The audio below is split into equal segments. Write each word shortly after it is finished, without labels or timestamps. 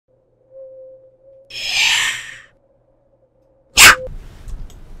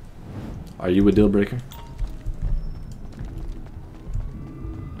Are you a deal breaker?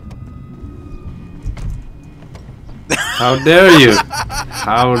 How dare you?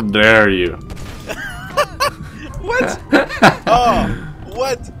 How dare you? What? Oh,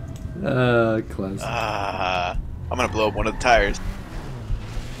 what? Classic. I'm gonna blow up one of the tires.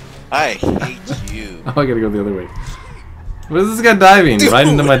 I hate you. Oh, I gotta go the other way. What is this guy diving? Dude. Right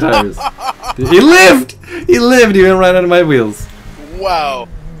into my tires. He lived! He lived! He went right under my wheels. Wow.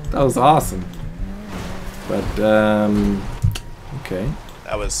 That was awesome. But, okay.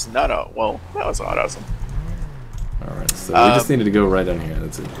 That was not well, that was awesome. Alright, so we just needed to go right down here.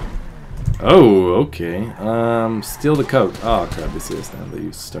 That's it. Oh, okay. Steal the coat. Oh, crap. This is now that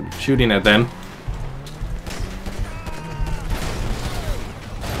you started shooting at them.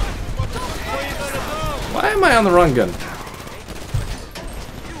 Why am I on the wrong gun?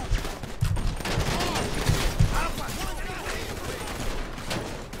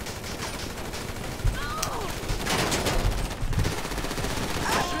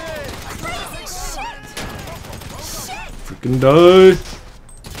 Freaking die!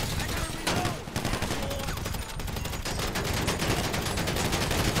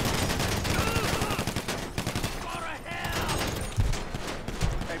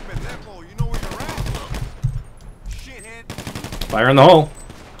 Fire in the hole.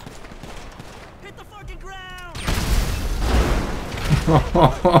 Hit the fucking ground.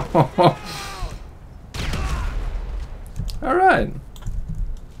 All right.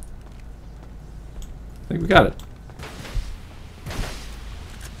 I think we got it.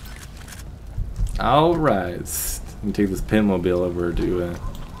 All right. Let me take this pinmobile over to.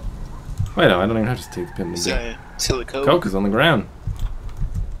 Wait, no, I don't even have to take the pinmobile. Silicote. Coke is on the ground.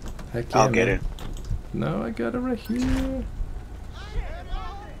 Heck yeah, I'll get it. No, I got it right here.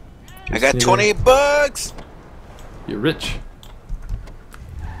 I got 28 bucks. You're rich.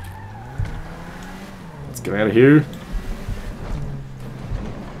 Let's get out of here.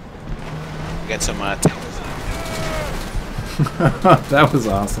 Got some That was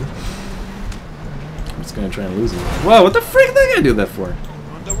awesome. I'm just gonna try and lose him. Whoa, what the freak did I do that for?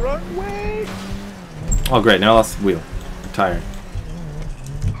 On the runway. Oh great, now I lost the wheel. Tire.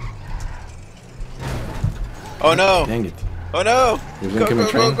 Oh no. Dang it. Oh no. There's Go, incoming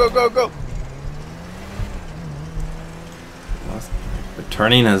go, train. go, go, go, go. The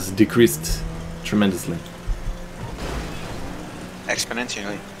turning has decreased tremendously.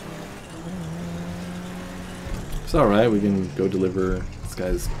 Exponentially. It's alright, we can go deliver this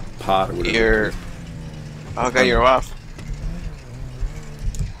guy's pot or whatever. You're... Oh, okay, you're off.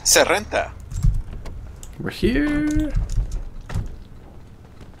 Se renta. We're here.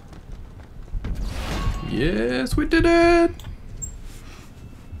 Yes, we did it!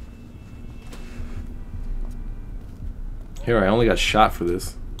 Here, I only got shot for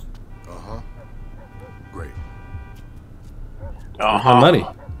this. Great. Where's my money?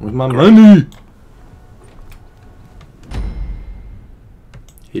 Where's my money?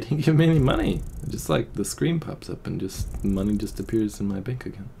 He didn't give me any money. Just like the screen pops up and just money just appears in my bank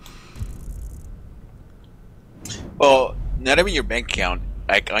account. Well, not even your bank account,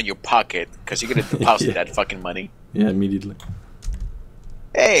 like on your pocket, because you're gonna deposit Yeah. that fucking money. Yeah, immediately.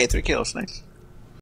 Hey, 3 kills, nice.